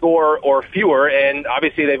one score or fewer, and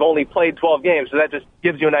obviously they've only played 12 games, so that just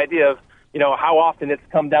gives you an idea of how often it's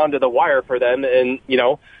come down to the wire for them. And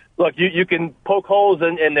look, you can poke holes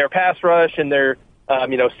in their pass rush and their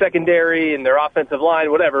secondary and their offensive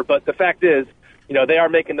line, whatever. But the fact is, they are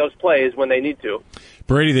making those plays when they need to.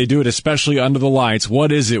 Brady, they do it especially under the lights.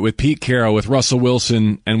 What is it with Pete Carroll, with Russell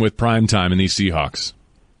Wilson, and with primetime in these Seahawks?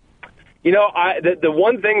 The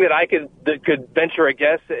one thing that could venture a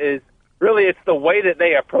guess is really it's the way that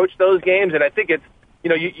they approach those games. And I think it's,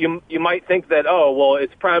 you might think that,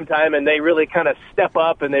 it's primetime and they really kind of step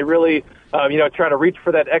up and they really, try to reach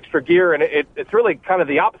for that extra gear. And it's really kind of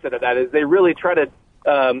the opposite of that, is they really try to,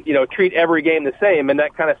 treat every game the same. And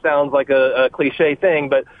that kind of sounds like a cliche thing,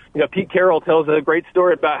 but, Pete Carroll tells a great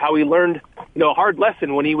story about how he learned, a hard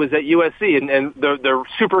lesson when he was at USC. And the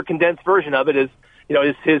super condensed version of it is,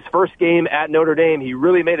 his first game at Notre Dame, he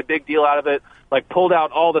really made a big deal out of it, like pulled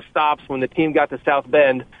out all the stops when the team got to South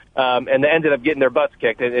Bend, and they ended up getting their butts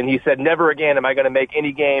kicked. And he said, never again am I going to make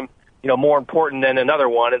any game more important than another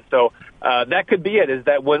one. And so that could be it, is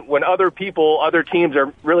that when other teams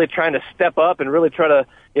are really trying to step up and really try to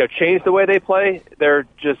change the way they play, they're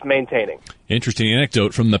just maintaining. Interesting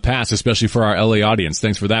anecdote from the past, especially for our LA audience.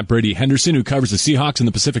 Thanks for that, Brady Henderson, who covers the Seahawks in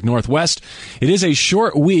the Pacific Northwest. It is a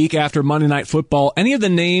short week after Monday Night Football. Any of the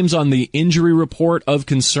names on the injury report of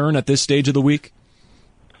concern at this stage of the week?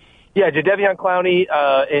 Yeah, Jadeveon Clowney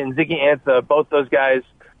and Ziggy Ansah, both those guys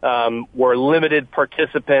were limited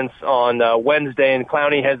participants on Wednesday, and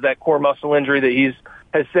Clowney has that core muscle injury that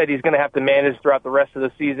has said he's going to have to manage throughout the rest of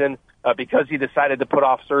the season because he decided to put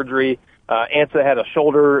off surgery. Ansah had a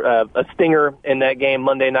shoulder, a stinger in that game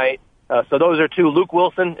Monday night. So those are two. Luke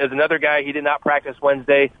Wilson is another guy. He did not practice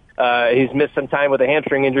Wednesday. He's missed some time with a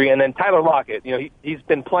hamstring injury. And then Tyler Lockett, he's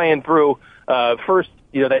been playing through first,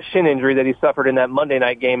 that shin injury that he suffered in that Monday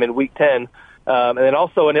night game in Week 10. And then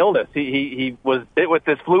also an illness. He was bit with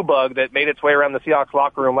this flu bug that made its way around the Seahawks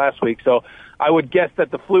locker room last week. So I would guess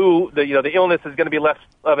that the flu, the illness is going to be less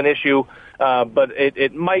of an issue. But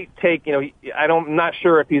it might take, I'm not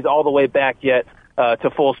sure if he's all the way back yet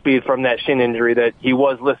to full speed from that shin injury that he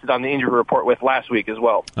was listed on the injury report with last week as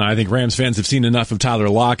well. I think Rams fans have seen enough of Tyler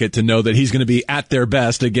Lockett to know that he's going to be at their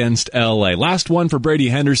best against L.A. Last one for Brady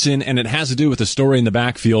Henderson, and it has to do with the story in the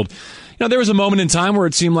backfield. There was a moment in time where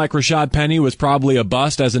it seemed like Rashad Penny was probably a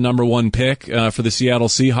bust as a number one pick for the Seattle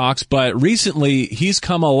Seahawks, but recently he's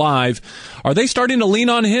come alive. Are they starting to lean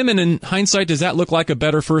on him, and in hindsight, does that look like a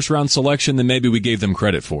better first-round selection than maybe we gave them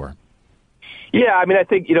credit for? Yeah, I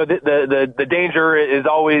think, the danger is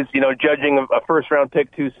always, judging a first-round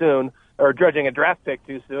pick too soon or judging a draft pick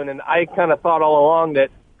too soon, and I kind of thought all along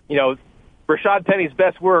that, Rashad Penny's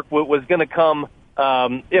best work was going to come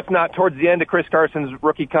if not towards the end of Chris Carson's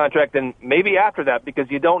rookie contract, and maybe after that, because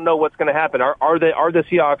you don't know what's going to happen. Are the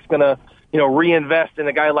Seahawks going to, reinvest in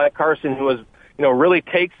a guy like Carson who is, really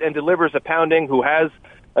takes and delivers a pounding, who has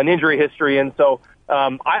an injury history? And so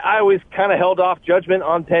I always kind of held off judgment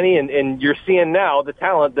on Penny, and you're seeing now the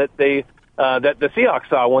talent that that the Seahawks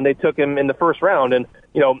saw when they took him in the first round. And,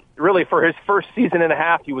 really for his first season and a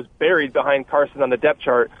half, he was buried behind Carson on the depth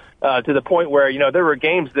chart to the point where, there were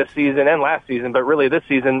games this season and last season, but really this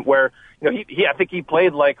season where, I think he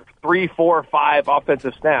played like 3, 4, 5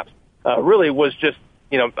 offensive snaps, really was just,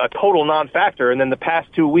 a total non-factor. And then the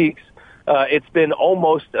past 2 weeks, it's been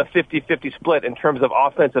almost a 50-50 split in terms of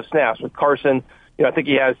offensive snaps with Carson. I think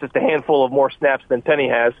he has just a handful of more snaps than Penny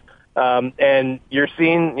has. And you're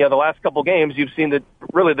seeing, the last couple games, you've seen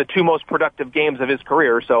really the two most productive games of his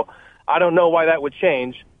career. So I don't know why that would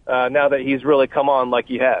change now that he's really come on like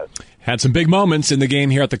he has. Had some big moments in the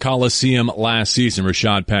game here at the Coliseum last season,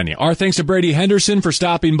 Rashad Penny. Our thanks to Brady Henderson for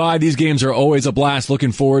stopping by. These games are always a blast.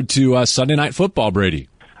 Looking forward to Sunday Night Football, Brady.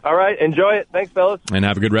 All right, enjoy it. Thanks, fellas. And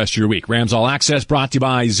have a good rest of your week. Rams All Access brought to you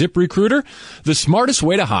by ZipRecruiter, the smartest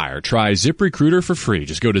way to hire. Try ZipRecruiter for free.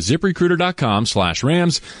 Just go to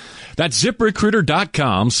ZipRecruiter.com/Rams. That's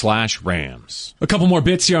ZipRecruiter.com/Rams. A couple more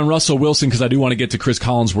bits here on Russell Wilson, because I do want to get to Chris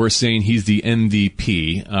Collinsworth saying he's the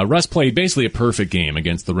MVP. Russ played basically a perfect game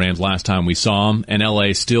against the Rams last time we saw him, and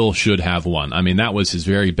LA still should have won. That was his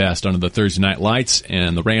very best under the Thursday night lights,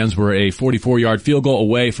 and the Rams were a 44-yard field goal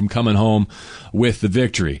away from coming home with the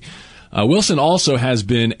victory. Wilson also has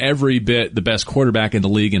been every bit the best quarterback in the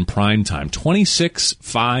league in prime time.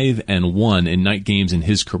 26-5-1 in night games in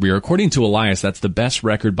his career. According to Elias, that's the best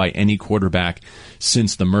record by any quarterback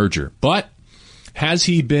since the merger. But has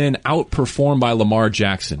he been outperformed by Lamar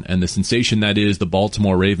Jackson and the sensation that is the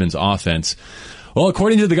Baltimore Ravens offense? Well,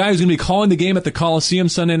 according to the guy who's going to be calling the game at the Coliseum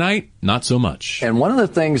Sunday night, not so much. And one of the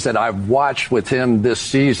things that I've watched with him this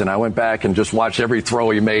season, I went back and just watched every throw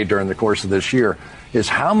he made during the course of this year, is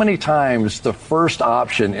how many times the first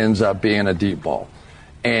option ends up being a deep ball.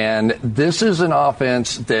 And this is an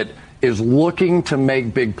offense that is looking to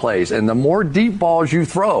make big plays. And the more deep balls you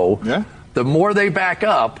throw, the more they back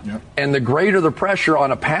up, and the greater the pressure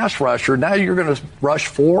on a pass rusher. Now you're going to rush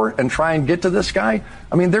 4 and try and get to this guy.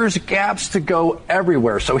 There's gaps to go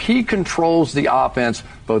everywhere. So he controls the offense,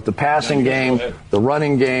 both the passing game, the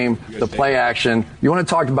running game, the play action. You want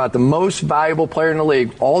to talk about the most valuable player in the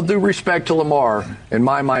league, all due respect to Lamar, in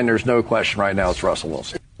my mind, there's no question right now it's Russell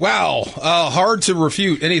Wilson. Wow. Hard to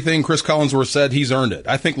refute anything Chris Collinsworth said. He's earned it.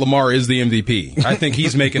 I think Lamar is the MVP. I think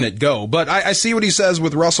he's making it go. But I see what he says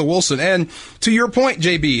with Russell Wilson. And to your point,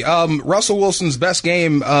 JB, Russell Wilson's best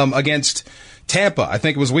game against Tampa, I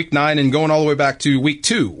think it was week 9 and going all the way back to week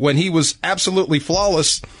 2, when he was absolutely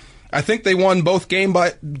flawless. I think they won both games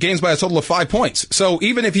by a total of 5 points. So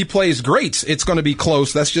even if he plays great, it's going to be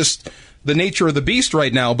close. That's just the nature of the beast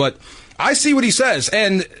right now, but I see what he says.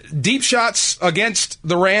 And deep shots against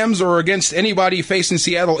the Rams or against anybody facing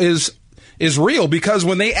Seattle is real, because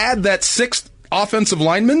when they add that sixth offensive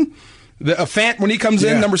lineman, Fant, when he comes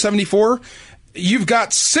in, number 74, you've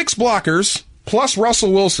got 6 blockers plus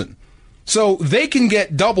Russell Wilson. So they can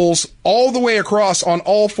get doubles all the way across on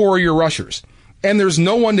all 4 of your rushers. And there's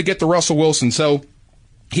no one to get to Russell Wilson. So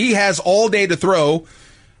he has all day to throw,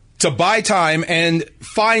 to buy time and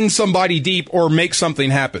find somebody deep or make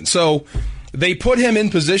something happen. So they put him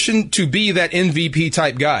in position to be that MVP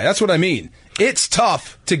type guy. That's what I mean. It's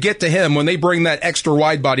tough to get to him when they bring that extra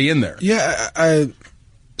wide body in there. Yeah,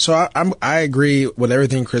 I agree with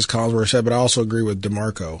everything Chris Collinsworth said, but I also agree with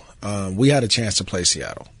DeMarco. We had a chance to play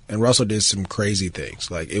Seattle, and Russell did some crazy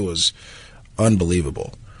things. Like, it was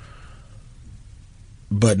unbelievable.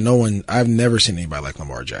 But I've never seen anybody like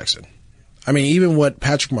Lamar Jackson. I mean, even what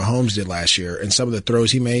Patrick Mahomes did last year and some of the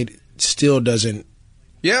throws he made still doesn't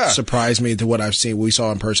surprise me to what we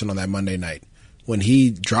saw in person on that Monday night. When he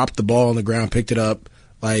dropped the ball on the ground, picked it up,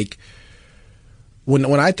 like, when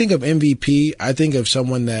I think of MVP, I think of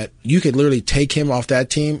someone that you could literally take him off that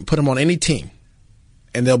team, put him on any team,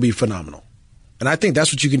 and they'll be phenomenal. And I think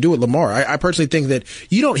that's what you can do with Lamar. I personally think that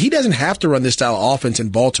he doesn't have to run this style of offense in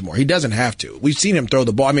Baltimore. He doesn't have to. We've seen him throw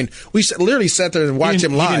the ball. I mean, we literally sat there and watched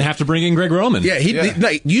him live. He didn't have to bring in Greg Roman. Yeah, you didn't have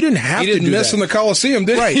to do that. He didn't miss in the Coliseum,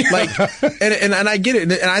 did he? Right. And I get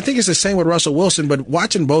it. And I think it's the same with Russell Wilson, but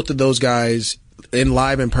watching both of those guys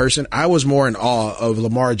live in person, I was more in awe of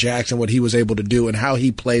Lamar Jackson, what he was able to do and how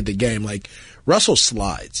he played the game. Like, Russell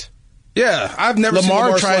slides. Yeah, I've never seen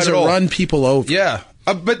Lamar tries to run people over. Yeah.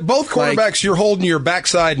 But both quarterbacks, you're holding your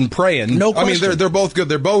backside and praying. No question. I mean, they're both good.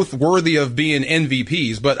 They're both worthy of being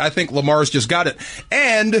MVPs, but I think Lamar's just got it.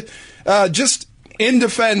 And just in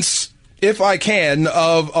defense, if I can,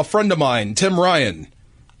 of a friend of mine, Tim Ryan.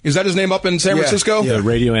 Is that his name up in San Francisco? Yeah, the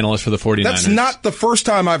radio analyst for the 49ers. That's not the first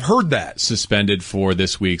time I've heard that. Suspended for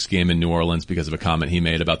this week's game in New Orleans because of a comment he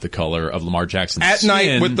made about the color of Lamar Jackson's at skin.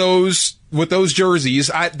 night with those jerseys.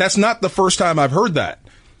 That's not the first time I've heard that.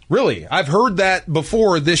 Really, I've heard that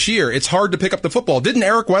before this year. It's hard to pick up the football. Didn't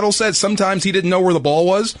Eric Weddle said sometimes he didn't know where the ball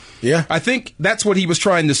was? Yeah. I think that's what he was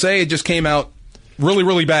trying to say. It just came out really,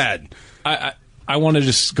 really bad. I want to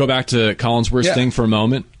just go back to Collinsworth's thing for a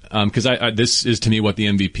moment, because this is to me what the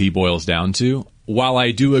MVP boils down to. While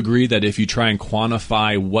I do agree that if you try and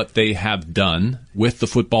quantify what they have done with the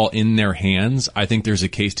football in their hands, I think there's a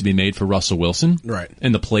case to be made for Russell Wilson. Right.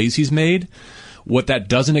 And the plays he's made. What that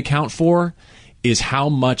doesn't account for is how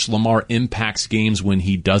much Lamar impacts games when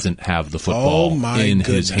he doesn't have the football in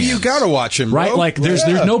his hands. You got to watch him, bro. Right? Like, there's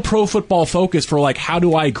no pro football focus for, like, how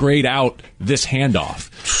do I grade out this handoff?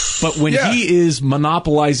 But when he is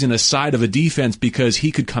monopolizing a side of a defense because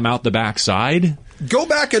he could come out the backside... Go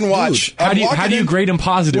back and watch. Dude, how do you grade him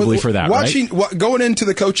positively for that, right? Going into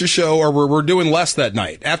the coach's show, or we're doing less that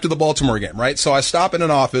night after the Baltimore game, right? So I stop in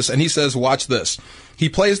an office, and he says, watch this. He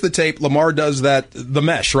plays the tape. Lamar does the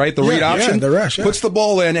mesh, right? The read option. The rush, puts the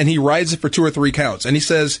ball in, and he rides it for 2 or 3 counts. And he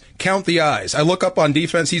says, count the eyes. I look up on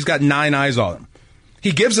defense. He's got 9 eyes on him.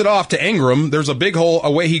 He gives it off to Ingram. There's a big hole.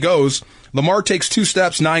 Away he goes. Lamar takes 2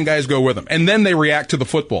 steps. 9 guys go with him. And then they react to the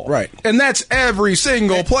football. Right. And that's every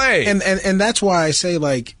single play. And that's why I say,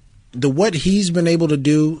 like, what he's been able to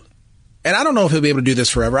do, and I don't know if he'll be able to do this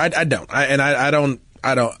forever. I don't. I don't.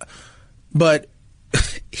 But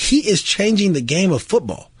he is changing the game of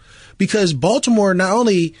football, because Baltimore, not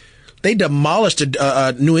only they demolished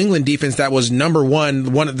a New England defense that was number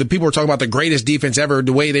one. One of the people were talking about the greatest defense ever,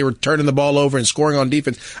 the way they were turning the ball over and scoring on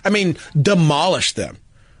defense. I mean, demolished them,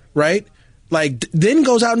 right? Like, then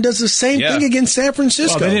goes out and does the same thing against San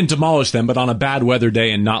Francisco. Well, they didn't demolish them, but on a bad weather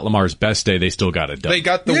day and not Lamar's best day, they still got it done. They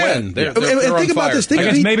got the win. They're think about this.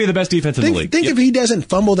 Against maybe the best defense in the league. Think if he doesn't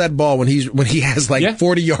fumble that ball when he has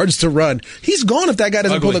 40 yards to run, he's gone if that guy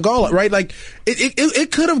doesn't pull the goal out, right? Like,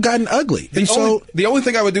 it could have gotten ugly. The only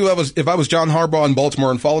thing I would do if I was John Harbaugh in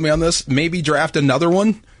Baltimore, and follow me on this, maybe draft another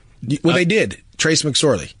one. Well, they did. Trace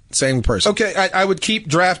McSorley. Same person. Okay, I would keep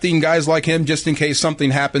drafting guys like him just in case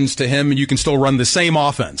something happens to him and you can still run the same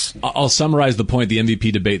offense. I'll summarize the point, the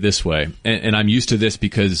MVP debate, this way. And I'm used to this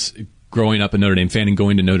because growing up a Notre Dame fan and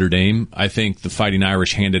going to Notre Dame, I think the Fighting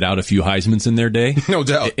Irish handed out a few Heismans in their day. No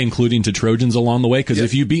doubt. Including to Trojans along the way. Because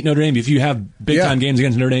if you beat Notre Dame, if you have big-time games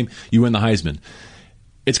against Notre Dame, you win the Heisman.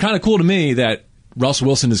 It's kind of cool to me that Russell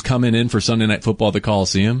Wilson is coming in for Sunday Night Football at the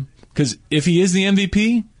Coliseum. Because if he is the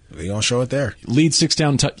MVP... They're going to show it there. Lead 6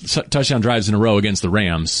 touchdown drives in a row against the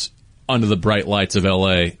Rams under the bright lights of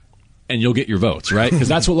L.A., and you'll get your votes, right? Because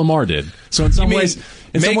that's what Lamar did. So in some ways...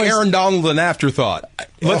 Aaron Donald an afterthought.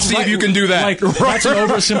 Let's see if you can do that. Like, that's an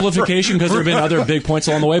oversimplification because there have been other big points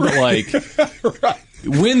along the way, but like,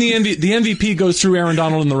 when the MVP goes through Aaron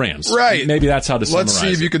Donald and the Rams. Right. Maybe that's how to summarize Let's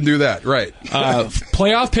see if you can do that. Right.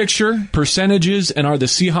 Playoff picture, percentages, and are the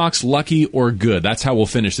Seahawks lucky or good? That's how we'll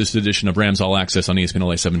finish this edition of Rams All Access on ESPN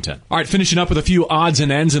LA 710. All right, finishing up with a few odds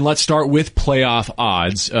and ends, and let's start with playoff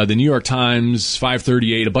odds. The New York Times,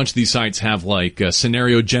 538, a bunch of these sites have like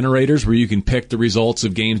scenario generators where you can pick the results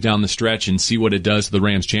of games down the stretch and see what it does to the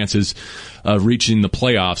Rams' chances of reaching the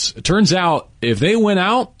playoffs. It turns out, if they win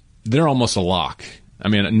out, they're almost a lock. I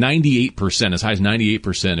mean, 98%, as high as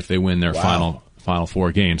 98% if they win their final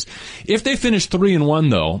 4 games. If they finish 3-1,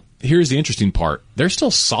 though, here's the interesting part. They're still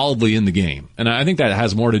solidly in the game. And I think that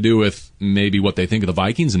has more to do with maybe what they think of the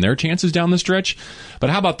Vikings and their chances down the stretch. But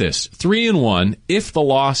how about this? 3-1, if the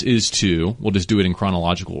loss is to, we'll just do it in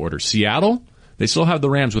chronological order. Seattle, they still have the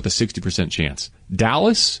Rams with a 60% chance.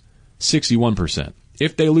 Dallas, 61%.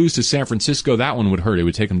 If they lose to San Francisco, that one would hurt. It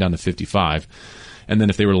would take them down to 55%. And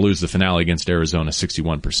then if they were to lose the finale against Arizona,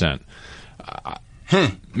 61%.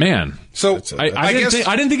 Man, so I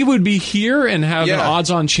didn't think it would be here and have an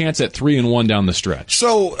odds-on chance at 3-1 down the stretch.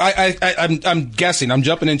 So I'm guessing. I'm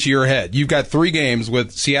jumping into your head. You've got 3 games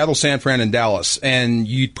with Seattle, San Fran, and Dallas, and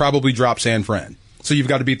you'd probably drop San Fran. So you've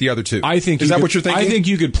got to beat the other 2. Is that what you're thinking? I think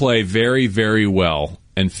you could play very, very well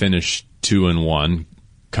and finish 2-1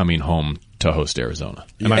 coming home to host Arizona.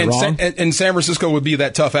 Am I wrong? And San Francisco would be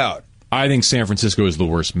that tough out. I think San Francisco is the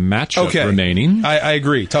worst matchup remaining. I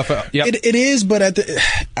agree. Tough out. Yep. It is, but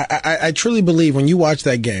I truly believe when you watch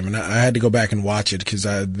that game, and I had to go back and watch it because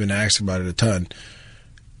I've been asked about it a ton,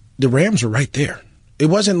 the Rams were right there. It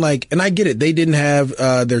wasn't like, and I get it, they didn't have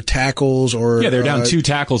their tackles or... Yeah, they're down 2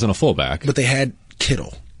 tackles and a fullback. But they had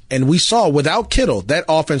Kittle. And we saw without Kittle, that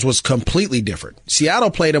offense was completely different.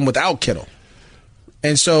 Seattle played them without Kittle.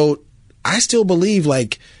 And so I still believe,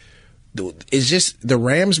 like... Is just the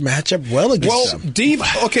Rams match up well against them?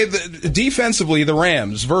 Defensively, the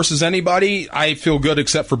Rams versus anybody, I feel good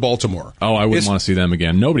except for Baltimore. Oh, I wouldn't want to see them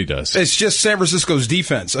again. Nobody does. It's just San Francisco's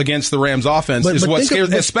defense against the Rams' offense is what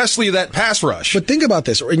scares, especially that pass rush. But think about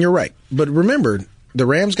this, and you're right. But remember, the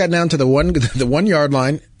Rams got down to the 1 yard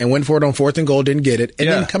line and went for it on 4th and goal, didn't get it, and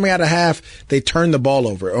then coming out of half, they turned the ball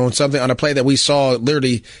over on a play that we saw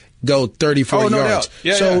literally go 30, 40 yards.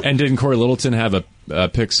 And didn't Corey Littleton have a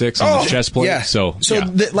pick 6 on the chest plate? Yeah.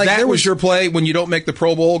 That was your play. When you don't make the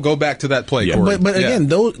Pro Bowl, go back to that play. Yeah. But again,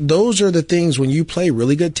 those are the things when you play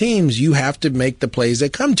really good teams, you have to make the plays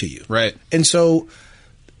that come to you. Right. And so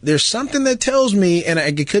there's something that tells me, and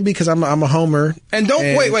it could be because I'm a homer. And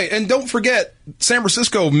don't forget, San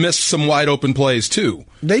Francisco missed some wide open plays too.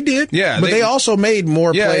 They did. Yeah. But they also made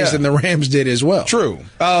more plays than the Rams did as well. True.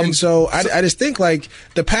 And so I just think like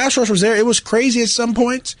the pass rush was there. It was crazy at some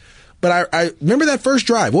points. But I remember that first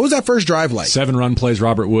drive. What was that first drive like? 7 run plays,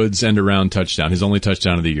 Robert Woods, end-around touchdown. His only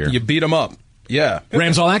touchdown of the year. You beat him up. Yeah.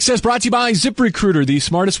 Rams All Access brought to you by ZipRecruiter, the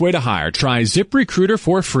smartest way to hire. Try ZipRecruiter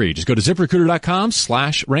for free. Just go to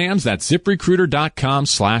ZipRecruiter.com/Rams. That's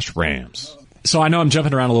ZipRecruiter.com/Rams. So I know I'm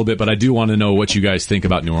jumping around a little bit, but I do want to know what you guys think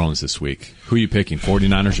about New Orleans this week. Who are you picking,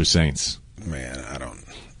 49ers or Saints? Man, I don't.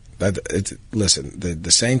 Listen,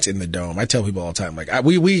 the Saints in the Dome. I tell people all the time, like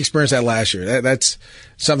we experienced that last year. That's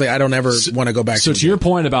something I don't ever want to go back to. So to your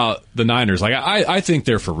point about the Niners, like I think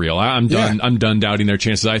they're for real. I'm done. Yeah. I'm done doubting their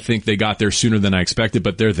chances. I think they got there sooner than I expected,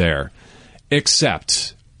 but they're there.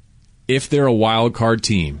 Except if they're a wild card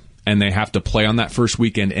team and they have to play on that first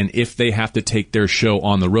weekend, and if they have to take their show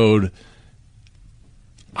on the road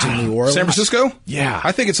to New Orleans, San Francisco. Yeah,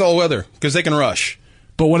 I think it's all weather because they can rush.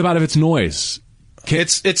 But what about if it's noise?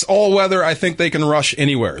 It's all weather. I think they can rush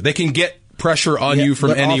anywhere. They can get pressure on you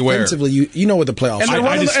from anywhere. Offensively, you know what the playoffs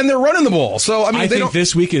are. And they're running the ball. So I think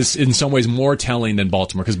this week is in some ways more telling than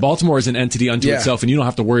Baltimore because Baltimore is an entity unto itself, and you don't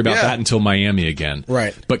have to worry about that until Miami again.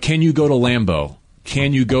 Right. But can you go to Lambeau?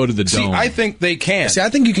 Can you go to the Dome? I think they can. I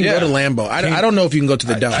think you can go to Lambeau. I don't know if you can go to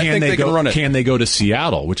the Dome. I think they can run it. Can they go to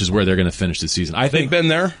Seattle, which is where they're going to finish the season? I think they've been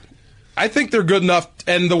there. I think they're good enough,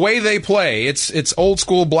 and the way they play, it's old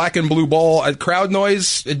school black and blue ball. Crowd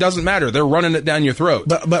noise, it doesn't matter. They're running it down your throat.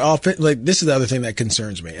 But this is the other thing that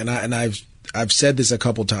concerns me, and I've said this a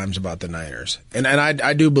couple times about the Niners, and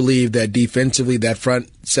I do believe that defensively, that front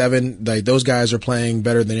seven, like those guys are playing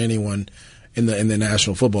better than anyone in the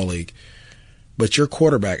National Football League. But your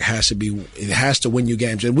quarterback has to win you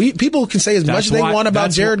games, and people can say as much as they want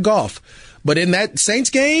about Jared Goff, but in that Saints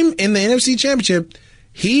game in the NFC Championship.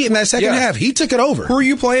 He, in that second half, he took it over. Who are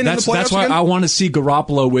you playing in the playoffs That's why again? I want to see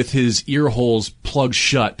Garoppolo with his ear holes plugged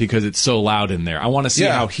shut because it's so loud in there. I want to see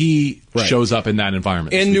how he shows up in that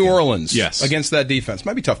environment. In New Orleans. Yes. Against that defense.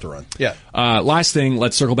 Might be tough to run. Yeah. Last thing,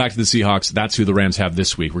 let's circle back to the Seahawks. That's who the Rams have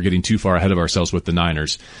this week. We're getting too far ahead of ourselves with the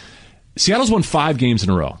Niners. Seattle's won 5 games in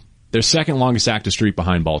a row. Their second longest active streak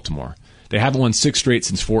behind Baltimore. They haven't won 6 straight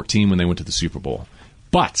since 14 when they went to the Super Bowl.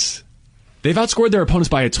 But they've outscored their opponents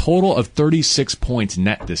by a total of 36 points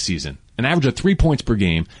net this season, an average of 3 points per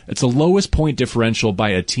game. It's the lowest point differential by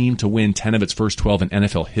a team to win 10 of its first 12 in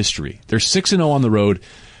NFL history. They're 6-0 on the road.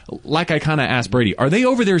 Like I kind of asked Brady, are they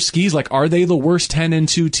over their skis? Like, are they the worst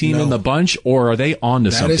 10-2 team in the bunch, or are they on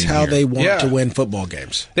to something? That is how here? they want to win football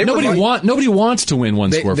games. Nobody wants to win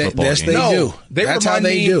one-score football games. Yes, they do. That's how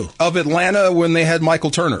they do. Of Atlanta when they had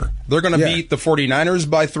Michael Turner. They're going to beat the 49ers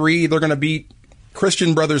by 3. They're going to beat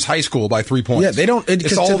Christian Brothers High School by 3 points. Yeah, they don't.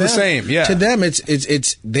 It's all the same. Yeah, to them,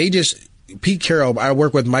 it's they just. Pete Carroll, I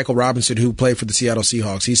work with Michael Robinson, who played for the Seattle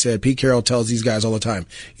Seahawks. He said Pete Carroll tells these guys all the time,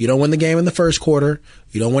 you don't win the game in the first quarter,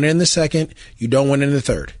 you don't win it in the second, you don't win it in the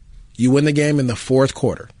third. You win the game in the fourth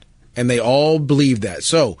quarter. And they all believe that.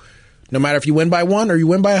 So, no matter if you win by 1 or you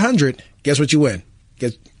win by 100, guess what you win?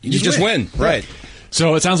 You just win. Right.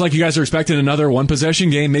 So it sounds like you guys are expecting another 1-possession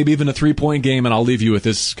game, maybe even a 3-point game, and I'll leave you with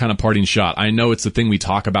this kind of parting shot. I know it's the thing we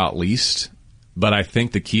talk about least, but I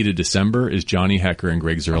think the key to December is Johnny Hecker and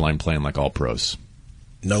Greg Zuerlein playing like all pros.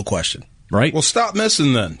 No question. Right? Well, stop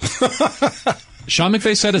missing then. Sean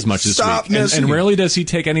McVay said as much this week. And rarely does he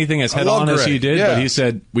take anything as head-on as he did, but he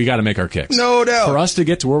said, we got to make our kicks. No doubt. For us to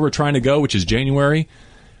get to where we're trying to go, which is January,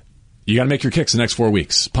 you got to make your kicks the next 4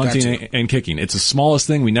 weeks, punting and kicking. It's the smallest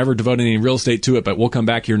thing. We never devote any real estate to it, but we'll come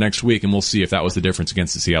back here next week and we'll see if that was the difference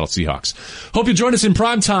against the Seattle Seahawks. Hope you join us in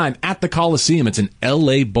prime time at the Coliseum. It's an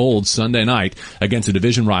L.A. Bold Sunday night against a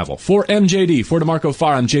division rival. For MJD, for DeMarco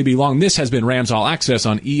Farr, I'm JB Long. This has been Rams All Access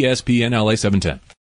on ESPN LA 710.